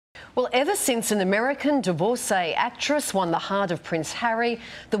Well, ever since an American divorcee actress won the heart of Prince Harry,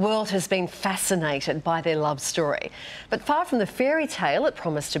 the world has been fascinated by their love story. But far from the fairy tale it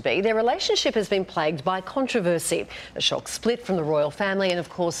promised to be, their relationship has been plagued by controversy, a shock split from the royal family and, of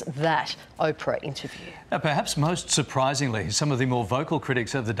course, that Oprah interview. Now, perhaps most surprisingly, some of the more vocal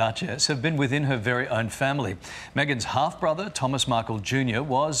critics of the Duchess have been within her very own family. Meghan's half-brother, Thomas Markle Junior,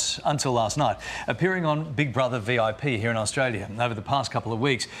 was, until last night, appearing on Big Brother VIP here in Australia. Over the past couple of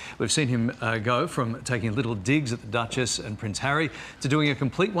weeks, we've seen him go from taking little digs at the Duchess and Prince Harry to doing a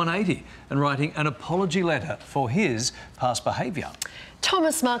complete 180 and writing an apology letter for his past behaviour.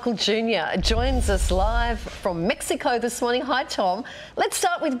 Thomas Markle Junior joins us live from Mexico this morning. Hi, Tom. Let's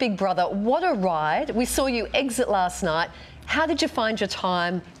start with Big Brother. What a ride. We saw you exit last night. How did you find your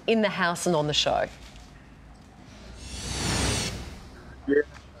time in the house and on the show? Yeah.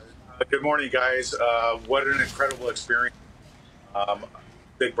 Good morning, guys. What an incredible experience.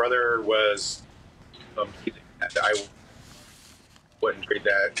 Big Brother was amazing. And I wouldn't trade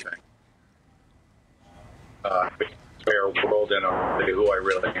that fair world and who I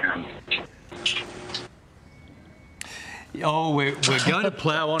really am. Oh, we're going to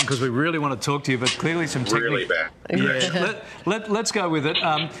plough on because we really want to talk to you, but clearly some technical... Really bad. Yeah, let's go with it.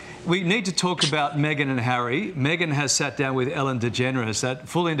 We need to talk about Meghan and Harry. Meghan has sat down with Ellen DeGeneres. That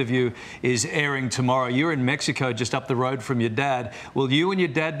full interview is airing tomorrow. You're in Mexico, just up the road from your dad. Will you and your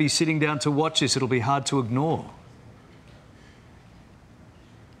dad be sitting down to watch this? It'll be hard to ignore.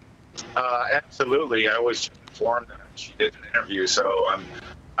 Absolutely. I was informed that she did an interview, so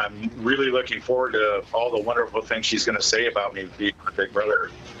I'm really looking forward to all the wonderful things she's going to say about me being a Big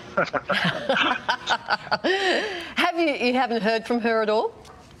Brother. You haven't heard from her at all?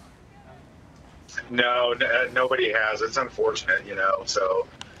 No, nobody has. It's unfortunate, you know. So,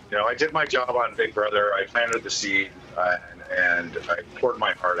 you know, I did my job on Big Brother. I planted the seed, and I poured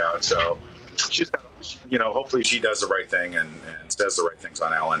my heart out. So she's got, you know, hopefully she does the right thing and says the right things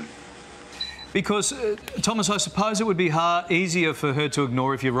on Ellen. Because, Thomas, I suppose it would be easier for her to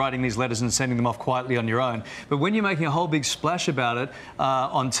ignore if you're writing these letters and sending them off quietly on your own. But when you're making a whole big splash about it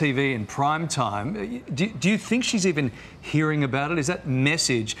on TV in prime time, do you think she's even hearing about it? Is that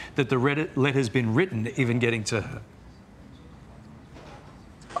message that the letter's been written even getting to her?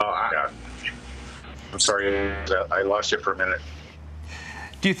 I'm sorry, I lost you for a minute.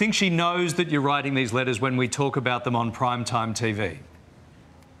 Do you think she knows that you're writing these letters when we talk about them on primetime TV?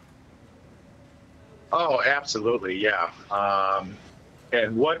 Oh, absolutely, yeah.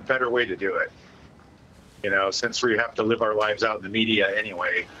 And what better way to do it? You know, since we have to live our lives out in the media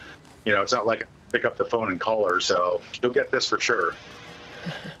anyway, you know, it's not like I pick up the phone and call her, so you'll get this for sure.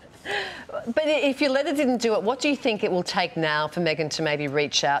 But if your letter didn't do it, what do you think it will take now for Meghan to maybe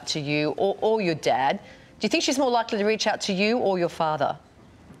reach out to you or your dad? Do you think she's more likely to reach out to you or your father?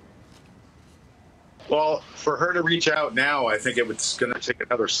 Well, for her to reach out now, I think it's going to take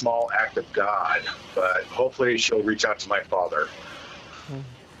another small act of God, but hopefully she'll reach out to my father.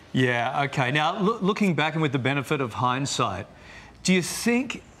 Yeah, OK. Now, looking back and with the benefit of hindsight, do you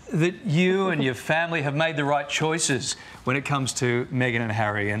think that you and your family have made the right choices when it comes to Meghan and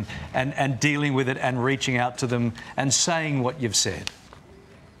Harry and dealing with it and reaching out to them and saying what you've said?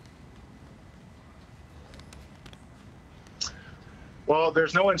 Well,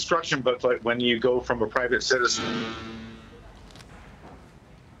 there's no instruction booklet when you go from a private citizen.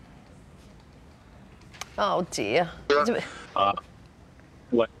 Oh, dear.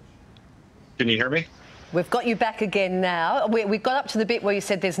 What? Can you hear me? We've got you back again now. We got up to the bit where you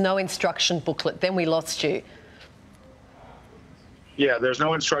said there's no instruction booklet. Then we lost you. Yeah, there's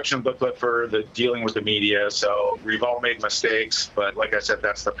no instruction booklet for the dealing with the media. So we've all made mistakes. But like I said,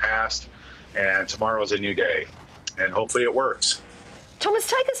 that's the past. And tomorrow's a new day. And hopefully it works. Thomas,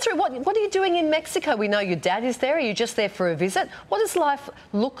 take us through. What are you doing in Mexico? We know your dad is there. Are you just there for a visit? What does life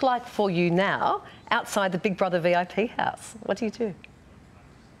look like for you now outside the Big Brother VIP house? What do you do?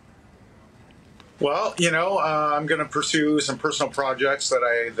 Well, you know, I'm going to pursue some personal projects that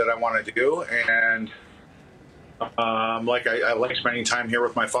I want to do, and I like spending time here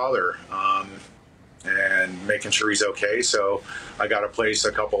with my father and making sure he's okay. So I got a place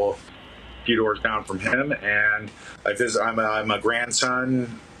a few doors down from him, and I visit. I'm a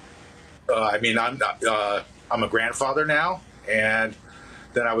grandson. I'm a grandfather now, and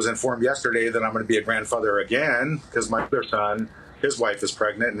then I was informed yesterday that I'm going to be a grandfather again because my other son, his wife is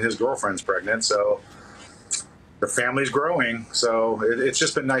pregnant and his girlfriend's pregnant. So the family's growing. So it's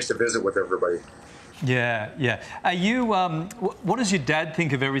just been nice to visit with everybody. Yeah, yeah. Are you? What does your dad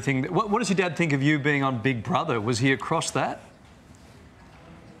think of everything? What does your dad think of you being on Big Brother? Was he across that?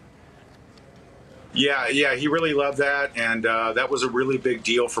 Yeah, he really loved that, and that was a really big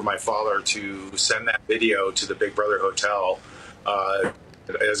deal for my father to send that video to the Big Brother Hotel.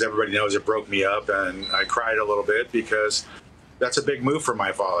 As everybody knows, it broke me up, and I cried a little bit because that's a big move for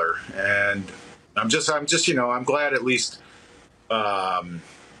my father. And I'm just, I'm glad at least I'm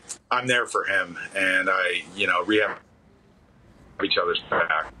there for him, and we have each other's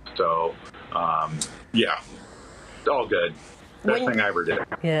back. So, yeah, it's all good. Best thing I ever did.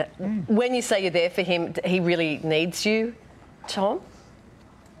 Yeah. When you say you're there for him, he really needs you, Tom?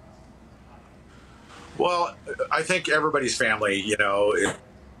 Well, I think everybody's family,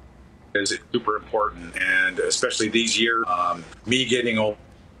 is super important, and especially these years, me getting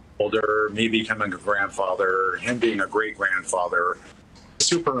older, me becoming a grandfather, him being a great grandfather, it's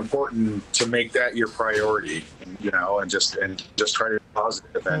super important to make that your priority, and just try to be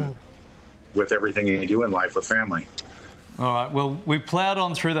positive and with everything you do in life with family. All right, well, we ploughed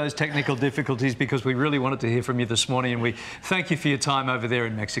on through those technical difficulties because we really wanted to hear from you this morning, and we thank you for your time over there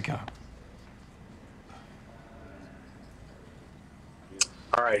in Mexico.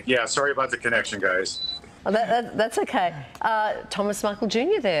 All right, yeah, sorry about the connection, guys. Oh, that's okay. Thomas Markle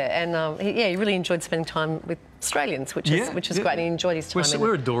Junior there, and he really enjoyed spending time with Australians, which is great. And he enjoed his time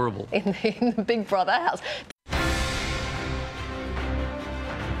we're adorable in the Big Brother house.